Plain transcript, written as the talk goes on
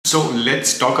So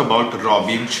let's talk about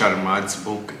Robin Sharma's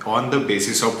book on the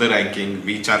basis of the ranking,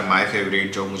 which are my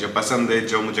favorite, जो मुझे पसंद है,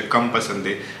 जो मुझे कम पसंद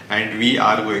है, and we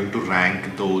are going to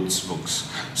rank those books.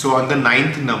 So on the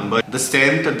ninth number, The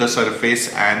Strength, The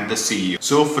Surface, and The CEO.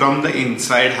 So from the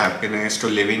inside happiness to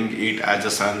living it as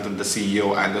a son, The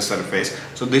CEO and The Surface.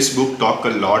 So this book talk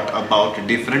a lot about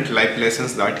different life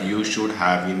lessons that you should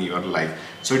have in your life.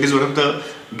 So it is one of the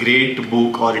great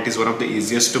book, or it is one of the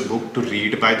easiest book to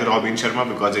read by the Robin Sharma,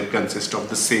 because it consists of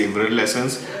the several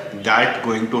lessons that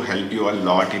going to help you a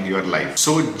lot in your life.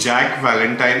 So Jack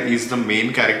Valentine is the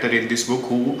main character in this book,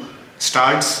 who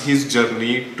starts his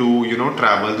journey to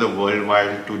travel the world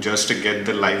wide to just get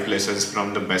the life lessons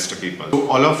from the best people. So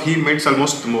all of he meets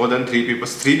almost more than three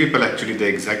people actually, the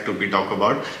exact to be talk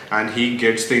about, and he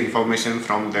gets the information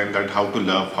from them that how to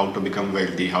love, how to become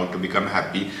wealthy, how to become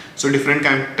happy. So different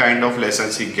kind of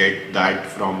lessons he get that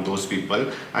from those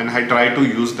people, and I try to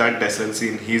use that lessons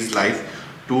in his life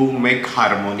to make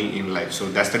harmony in life. So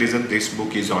that's the reason this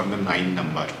book is on the 9th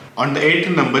number. On the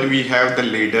 8th number, we have The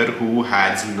Leader Who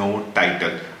Has No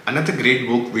Title. Another great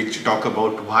book which talk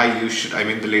about why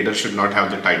the leader should not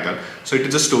have the title. So it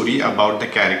is a story about the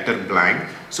character Blank.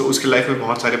 So उसके life में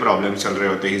बहुत सारे problems चल रहे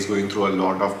होते हैं. He's going through a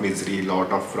lot of misery,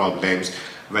 lot of problems.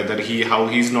 How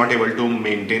he's not able to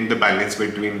maintain the balance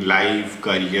between life,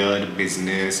 career,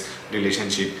 business,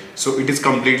 relationship. So it is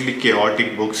completely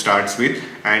chaotic book starts with,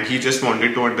 and he just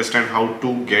wanted to understand how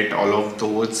to get all of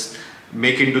those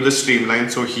make into the streamline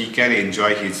so he can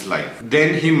enjoy his life.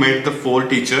 Then he met the fourth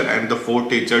teacher, and the fourth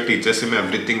teacher teaches him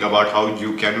everything about how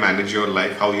you can manage your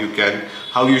life, how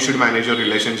you should manage your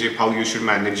relationship, how you should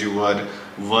manage your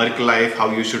work life, how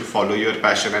you should follow your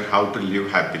passion, and how to live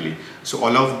happily. So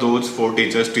all of those four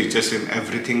teachers teaches him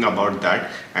everything about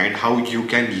that, and how you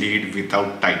can lead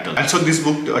without title. And so this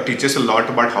book teaches a lot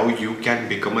about how you can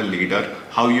become a leader,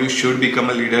 how you should become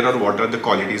a leader, or what are the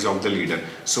qualities of the leader.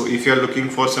 So if you are looking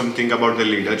for something about the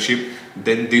leadership,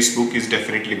 then this book is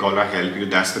definitely gonna help you.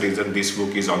 That's the reason this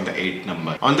book is on the 8th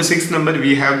number. On the 6th number,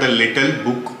 we have The Little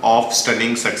Book of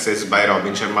Stunning Success by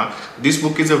Robin Sharma. This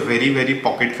book is a very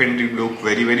pocket friendly book,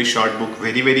 very short book,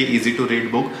 very easy to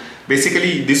read book.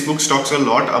 Basically this book talks a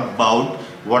lot about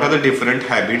what are the different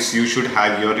habits you should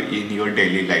have in your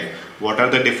daily life, what are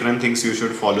the different things you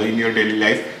should follow in your daily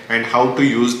life, and how to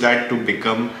use that to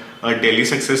become a daily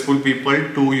successful people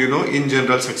to in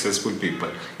general successful people.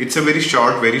 It's a very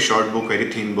short book,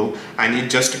 very thin book, and it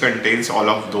just contains all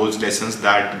of those lessons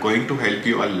that going to help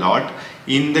you a lot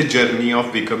in the journey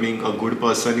of becoming a good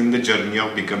person, in the journey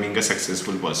of becoming a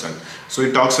successful person. So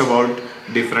it talks about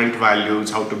different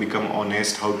values, how to become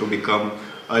honest, how to become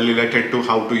related to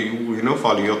how to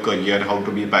follow your career, how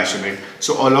to be passionate.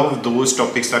 So all of those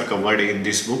topics are covered in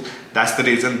this book. That's the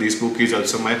reason this book is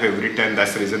also my favorite, and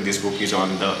that's the reason this book is on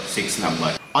the 6th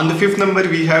number. On the 5th number,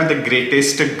 we have The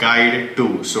Greatest Guide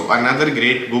To. So another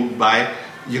great book by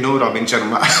Robin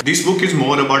Sharma. This book is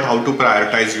more about how to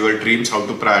prioritize your dreams, how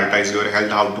to prioritize your health,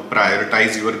 how to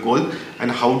prioritize your goal,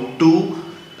 and how to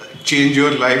change your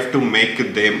life to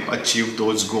make them achieve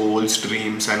those goals,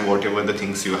 dreams, and whatever the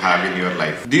things you have in your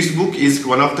life. This book is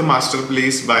one of the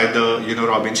masterpiece by the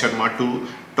Robin Sharma to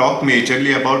talk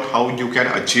majorly about how you can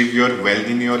achieve your wealth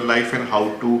in your life and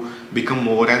how to become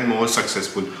more and more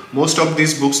successful. Most of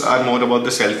these books are more about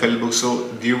the self-help books,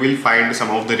 so you will find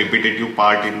some of the repetitive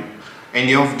part in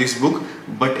any of this book,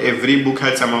 but every book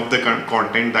has some of the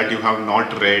content that you have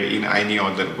not read in any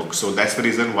other book. So that's the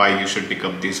reason why you should pick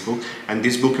up this book. And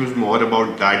this book is more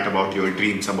about that, about your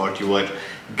dreams, about your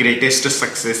greatest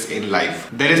success in life.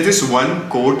 There is this one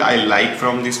quote I like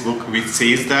from this book which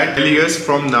says that 12 years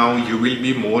from now you will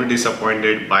be more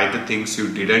disappointed by the things you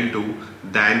didn't do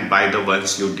than by the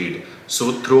ones you did.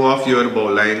 So throw off your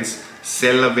bowlines,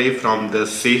 sail away from the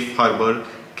safe harbor,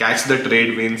 catch the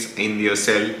trade winds in your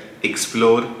sail,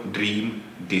 explore, dream,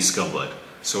 discover.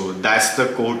 So that's the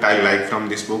quote I like from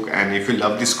this book, and if you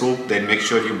love this quote, then make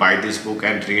sure you buy this book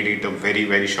and read it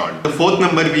very short. The 4th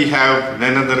number, we have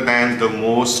none other than the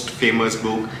most famous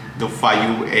book, The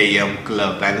 5 AM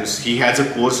Club, and he has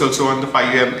a course also on the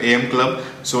 5 AM Club.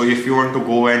 So if you want to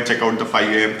go and check out the 5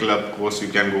 AM Club course, you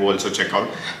can go also check out.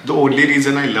 The only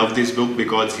reason I love this book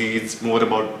because he is more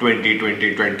about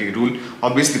 20-20-20 rule.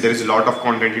 Obviously there is a lot of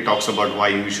content he talks about why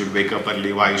you should wake up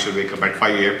early, why you should wake up at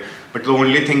 5 AM. But the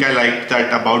only thing I like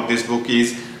that about this book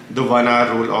is the 1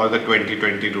 hour rule or the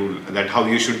 20-20 rule, that how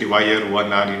you should divide your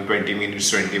 1 hour in 20 minutes,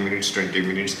 20 minutes, 20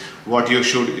 minutes, what you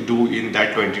should do in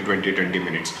that 20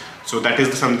 minutes. So that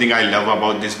is something I love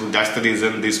about this book. That's the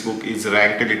reason this book is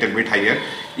ranked a little bit higher.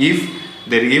 If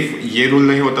There, if ये rule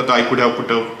नहीं होता तो I could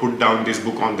have put down this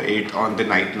book on the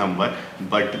ninth number,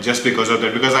 but just because of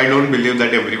that, because I don't believe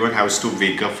that everyone has to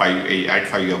wake up at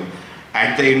 5 a.m.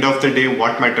 At the end of the day,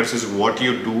 what matters is what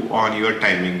you do on your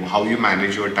timing, how you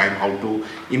manage your time, how to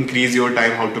increase your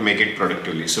time, how to make it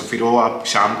productively. So फिर वो आप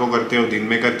शाम को करते हो, दिन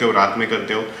में करते हो, रात में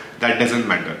करते हो, that doesn't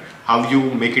matter. How you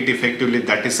make it effectively,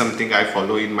 that is something I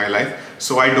follow in my life.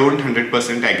 So I don't 100%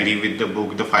 agree with the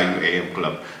book, The 5 a.m.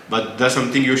 Club. But the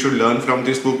something you should learn from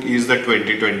this book is the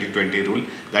 20-20-20 rule.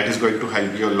 That is going to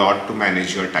help you a lot to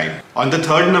manage your time. On the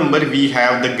third number, we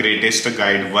have The Greatest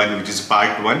Guide 1, which is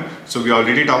part 1. So we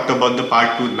already talked about the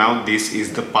part 2. Now this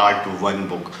is the part 1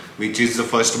 book, which is the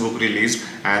first book released,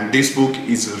 and this book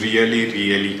is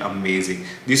really amazing.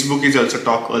 This book is also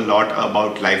talk a lot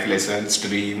about life lessons,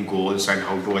 dream, goals, and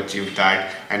how to achieve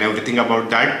that and everything about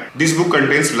that. This book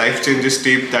contains life changes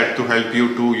tips that to help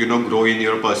you to grow in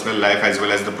your personal life as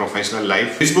well as the professional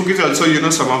life. This book is also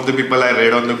some of the people I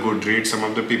read on the Goodreads, some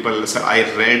of the people I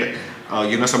read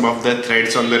some of the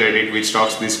threads on the Reddit which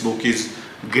talks this book is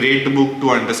great book to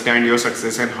understand your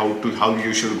success and how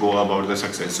you should go about the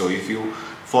success. So if you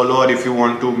follow or if you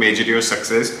want to measure your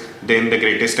success, then The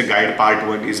Greatest Guide part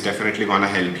 1 is definitely gonna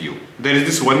help you. There is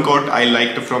this one quote I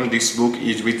liked from this book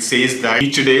which says that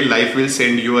each day life will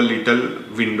send you a little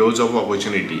windows of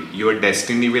opportunity. Your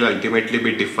destiny will ultimately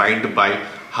be defined by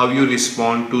how you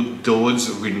respond to those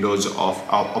windows of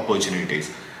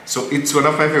opportunities. So it's one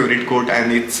of my favorite quote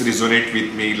and it's resonate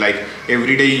with me. Like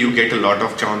every day you get a lot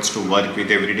of chance to work with,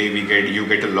 every day you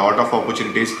get a lot of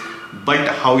opportunities, but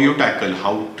how you tackle,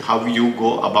 how you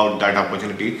go about that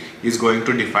opportunity is going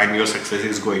to define your success,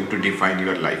 is going to define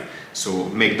your life. So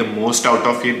make the most out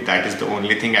of it. That is the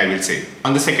only thing I will say.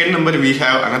 On the second number, we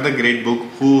have another great book,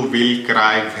 Who Will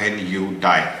Cry When You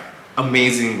Die.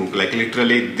 Amazing book. Like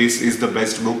literally this is the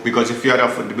best book, because if you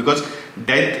are because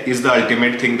death is the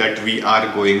ultimate thing that we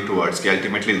are going towards.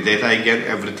 Ultimately death again,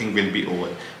 everything will be over.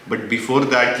 But before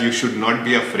that, you should not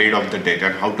be afraid of the death.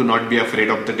 And how to not be afraid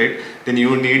of the death? Then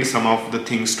you need some of the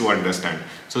things to understand.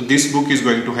 So this book is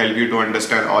going to help you to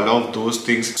understand all of those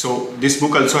things. So this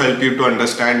book also help you to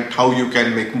understand how you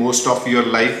can make most of your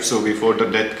life so before the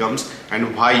death comes,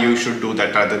 and why you should do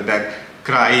that rather than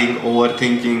crying,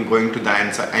 overthinking, going to the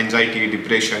anxiety,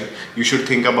 depression. You should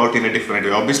think about in a different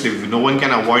way. Obviously no one can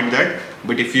avoid that,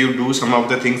 but if you do some of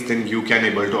the things, then you can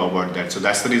able to avoid that. So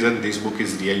that's the reason this book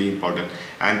is really important.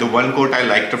 And the one quote I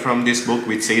liked from this book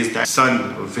which says that, "Son,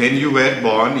 when you were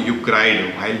born you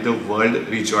cried while the world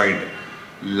rejoiced.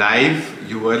 Live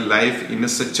your life in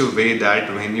such a way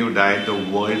that when you die the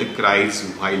world cries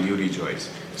while you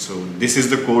rejoice." So this is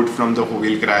the quote from the Who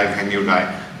Will Cry When You Die,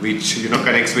 which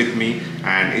connects with me,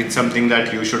 and it's something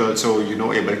that you should also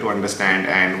able to understand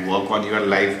and work on your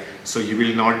life, so you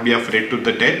will not be afraid to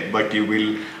the death, but you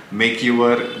will make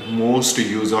your most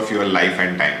use of your life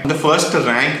and time. On the first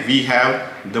rank we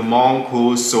have The Monk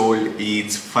Who Sold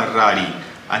His Ferrari.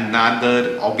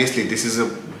 Another, obviously this is a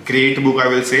great book I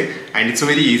will say, and it's a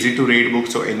very easy to read book,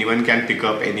 so anyone can pick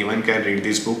up, anyone can read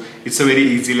this book. It's a very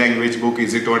easy language book,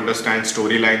 easy to understand,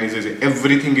 storyline is easy,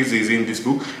 everything is easy in this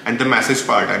book, and the message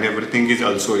part and everything is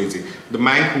also easy. The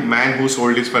man who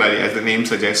sold his Ferrari, as the name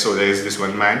suggests, so there is this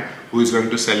one man who is going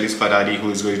to sell his Ferrari, who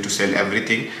is going to sell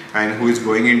everything, and who is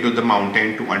going into the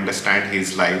mountain to understand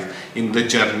his life in the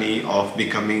journey of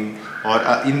becoming, or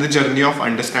in the journey of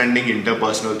understanding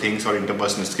interpersonal things or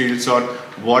interpersonal skills, or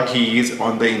what he is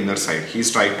on the inner side.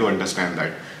 He's trying to understand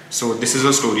that. So this is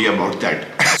a story about that.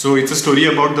 So it's a story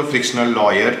about the frictional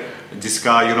lawyer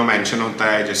जिसका mention होता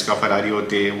है, जिसका Ferrari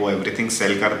होते हैं, वो everything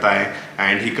sell करता है,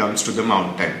 and he comes to the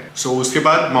mountain. So उसके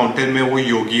बाद माउंटेन में वो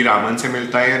योगी रामन से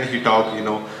मिलता है, and he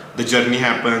talk the journey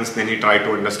happens, then he try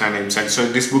to understand himself. So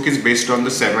this book is based on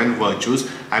the 7 virtues.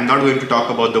 I'm not going to talk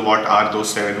about what are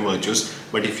those 7 virtues,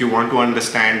 but if you want to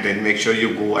understand, then make sure you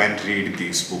go and read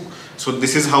this book. So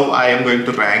this is how I am going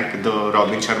to rank the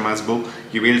Robin Sharma's book.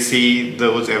 You will see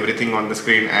those everything on the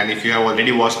screen, and if you have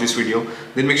already watched this video,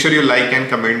 then make sure you like and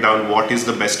comment down what is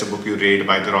the best book you read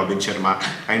by the Robin Sharma,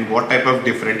 and what type of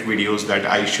different videos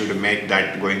that I should make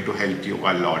that going to help you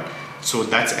a lot. So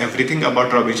that's everything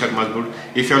about Robin Sharma's book.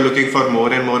 If you're looking for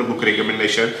more and more book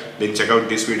recommendation, then check out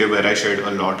this video where I shared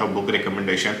a lot of book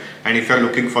recommendation. And if you're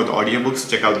looking for the audiobooks,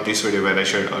 check out this video where I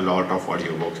shared a lot of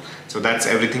audiobooks. So that's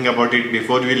everything about it.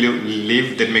 Before we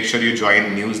leave, then make sure you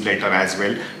join newsletter as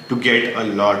well to get a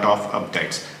lot of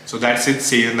updates. So that's it.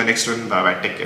 See you in the next one. Bye bye. Take care.